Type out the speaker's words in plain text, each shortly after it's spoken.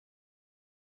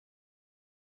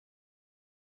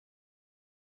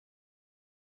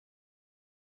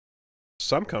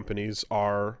some companies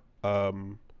are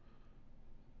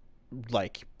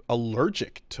like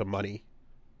allergic to money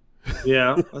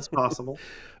Yeah, that's possible.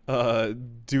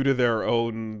 due to their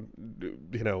own,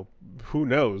 who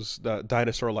knows,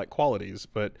 dinosaur-like qualities.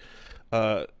 But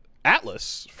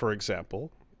Atlas, for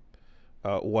example,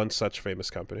 one such famous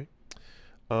company,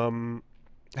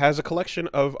 has a collection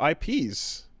of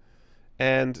IPs,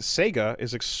 and Sega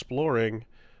is exploring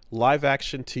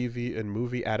live-action TV and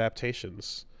movie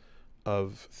adaptations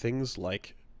of things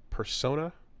like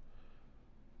Persona,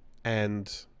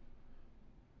 and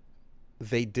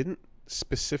they didn't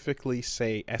specifically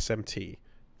say SMT.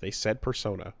 They said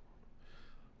Persona,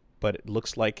 but it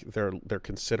looks like they're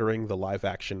considering the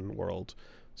live-action world,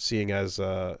 seeing as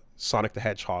Sonic the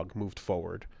Hedgehog moved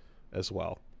forward as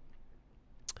well.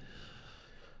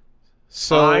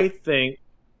 So I think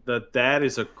that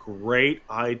is a great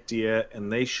idea,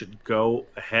 and they should go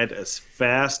ahead as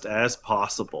fast as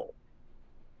possible.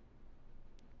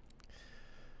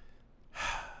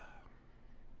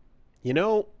 you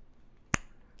know,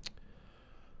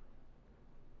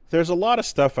 there's a lot of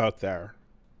stuff out there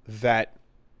that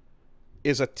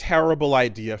is a terrible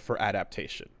idea for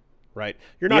adaptation, right?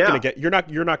 You're not going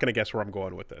to guess where I'm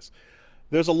going with this.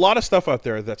 There's a lot of stuff out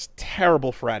there that's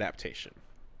terrible for adaptation.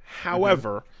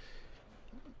 However,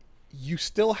 you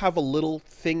still have a little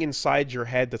thing inside your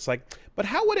head that's like, but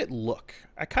how would it look?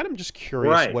 I kind of just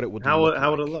curious what it would look like.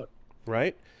 How would it look?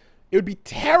 Right? It would be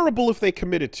terrible if they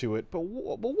committed to it, but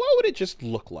what would it just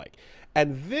look like?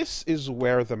 And this is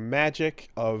where the magic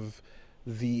of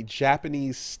the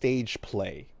Japanese stage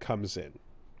play comes in.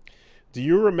 Do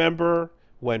you remember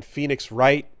when Phoenix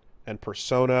Wright and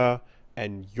Persona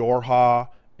and Yorha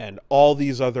and all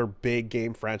these other big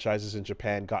game franchises in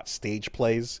Japan got stage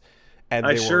plays? And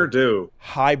I they sure were do.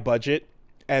 high budget,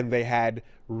 and they had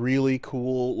really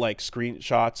cool like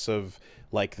screenshots of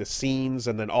like the scenes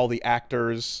and then all the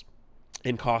actors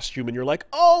in costume, and you're like,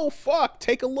 oh fuck,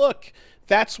 take a look.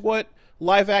 That's what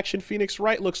live action Phoenix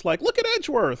Wright looks like. Look at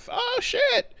Edgeworth. Oh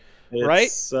shit. Right?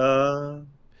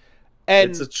 And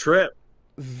it's a trip.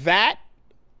 That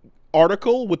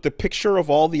article with the picture of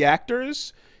all the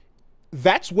actors,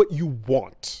 that's what you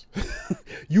want.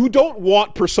 You don't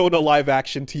want Persona live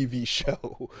action TV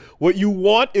show. What you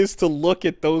want is to look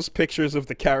at those pictures of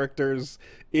the characters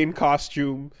in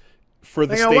costume for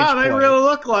the stage wow, play. they really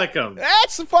look like them.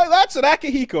 That's an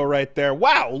Akihiko right there.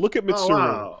 Wow, look at Mitsuru. Oh,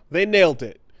 wow. They nailed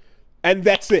it. And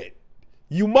that's it.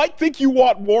 You might think you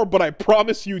want more, but I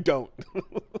promise you don't.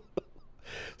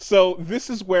 So this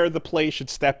is where the play should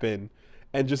step in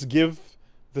and just give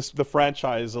the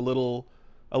franchise a little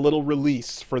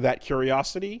release for that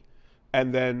curiosity,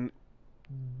 and then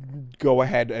go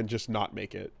ahead and just not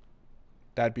make it.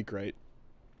 That'd be great.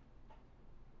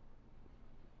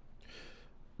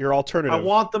 Your alternative. I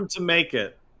want them to make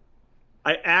it.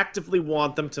 I actively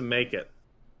want them to make it.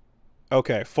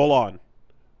 Okay, full on.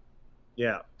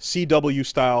 Yeah. CW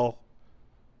style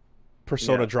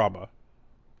Persona drama.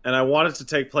 And I want it to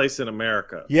take place in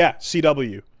America. Yeah,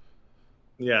 CW.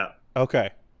 Yeah.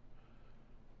 Okay.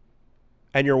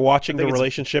 And you're watching the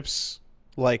relationships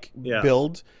like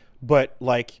build, but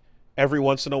like every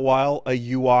once in a while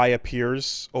a UI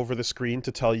appears over the screen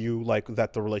to tell you like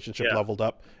that the relationship leveled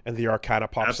up, and the Arcana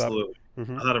pops up. Absolutely.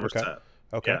 100%.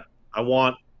 Okay. Yeah. I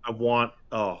want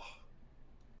oh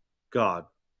God.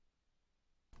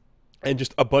 And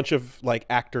just a bunch of like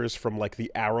actors from like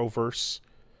the Arrowverse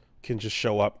can just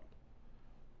show up.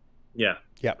 Yeah.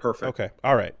 Yeah. Perfect. Okay.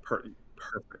 All right. Perfect.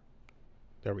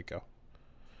 There we go.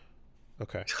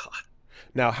 Okay. God.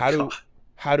 Now, how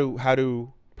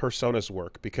do personas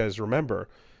work? Because remember,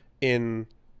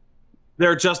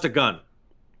 they're just a gun.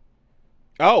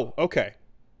 Oh, okay.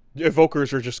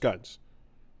 Evokers are just guns.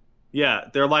 Yeah,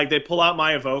 they're like, they pull out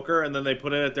my evoker and then they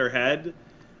put it at their head,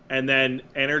 and then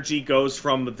energy goes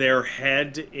from their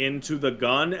head into the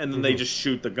gun, and then they just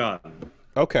shoot the gun.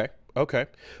 Okay. Okay.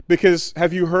 Because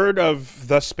have you heard of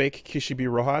Thus Spake Kishibe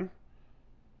Rohan?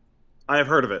 I have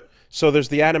heard of it. So there's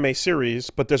the anime series,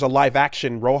 but there's a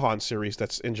live-action Rohan series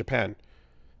that's in Japan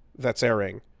that's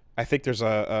airing. I think there's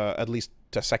at least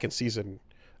a second season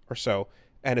or so.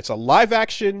 And it's a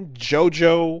live-action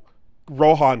JoJo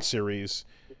Rohan series.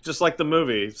 Just like the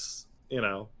movies, you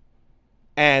know.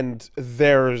 And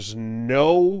there's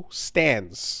no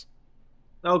stands.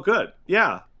 Oh, good.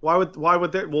 Yeah. Why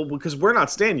would there? Well, because we're not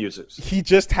stand users. He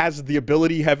just has the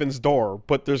ability Heaven's Door,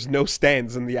 but there's no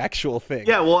stands in the actual thing.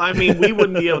 Yeah, well, I mean, we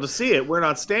wouldn't be able to see it. We're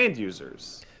not stand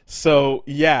users. So,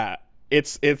 yeah,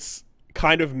 it's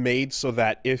kind of made so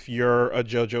that if you're a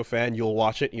JoJo fan, you'll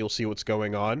watch it and you'll see what's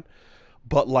going on.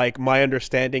 But like my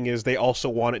understanding is they also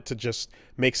want it to just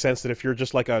make sense that if you're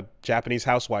just like a Japanese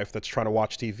housewife that's trying to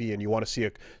watch TV and you want to see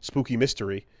a spooky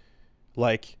mystery,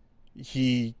 like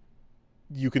he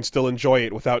you can still enjoy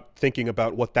it without thinking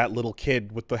about what that little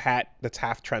kid with the hat that's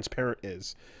half transparent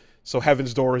is. So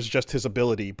Heaven's Door is just his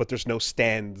ability, but there's no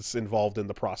stands involved in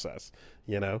the process,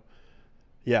 you know?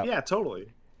 Yeah. Yeah, totally.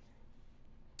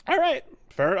 All right.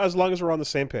 Fair, as long as we're on the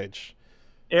same page.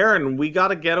 Aaron, we got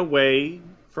to get away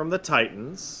from the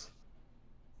Titans,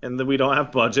 and then we don't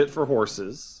have budget for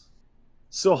horses.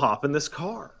 So hop in this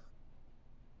car.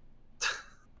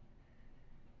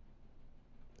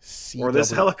 Or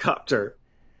this helicopter.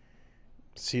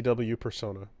 CW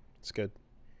Persona. It's good.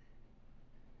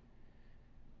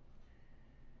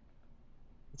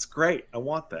 It's great. I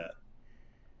want that.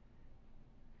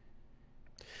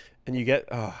 And you get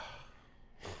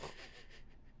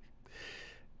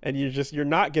and you're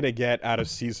not gonna get out of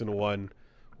season 1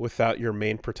 without your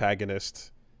main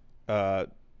protagonist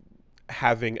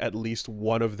having at least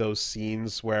one of those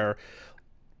scenes where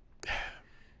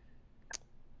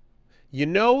you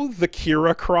know the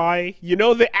Kira cry, you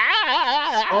know the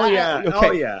oh yeah, okay.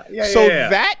 Oh yeah, yeah. So yeah.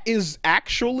 that is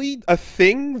actually a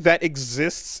thing that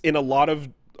exists in a lot of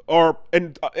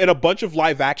in a bunch of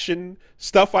live action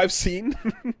stuff I've seen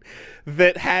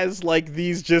that has like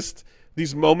these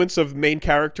moments of main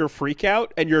character freak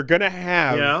out, and you're gonna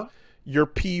have your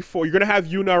P4, you're gonna have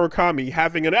Yu Narukami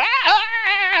having an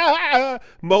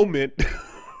moment.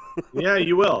 Yeah,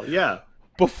 you will. Yeah.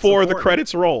 Before the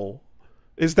credits roll.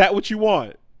 Is that what you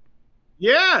want?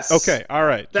 Yes. Okay. All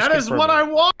right. That is what I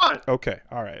want. Okay.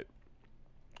 All right.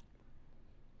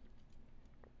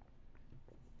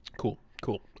 Cool.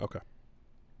 Cool. Okay.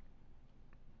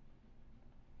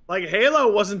 Like,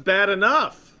 Halo wasn't bad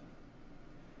enough.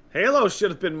 Halo should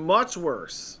have been much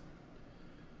worse.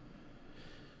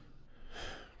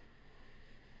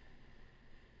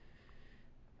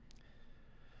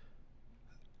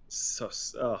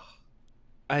 So,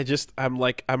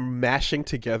 I'm mashing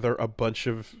together a bunch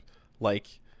of like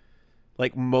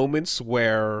moments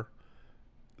where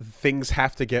things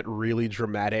have to get really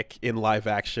dramatic in live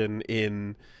action,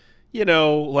 in, you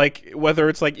know, like whether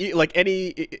it's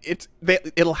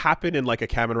it'll happen in like a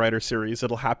Kamen Rider series,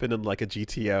 it'll happen in like a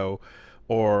GTO,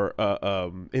 or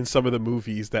in some of the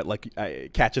movies that like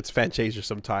catch its Fantasia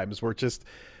sometimes, where just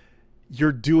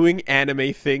you're doing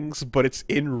anime things, but it's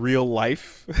in real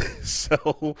life.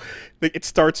 So like, it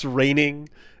starts raining,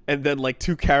 and then like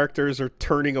two characters are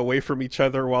turning away from each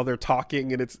other while they're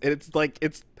talking, and it's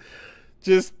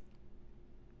just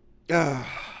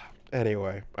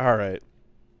anyway. All right.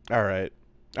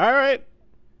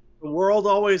 the world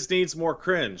always needs more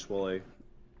cringe, Woolie.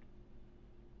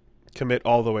 Commit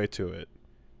all the way to it.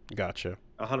 Gotcha.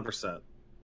 100%.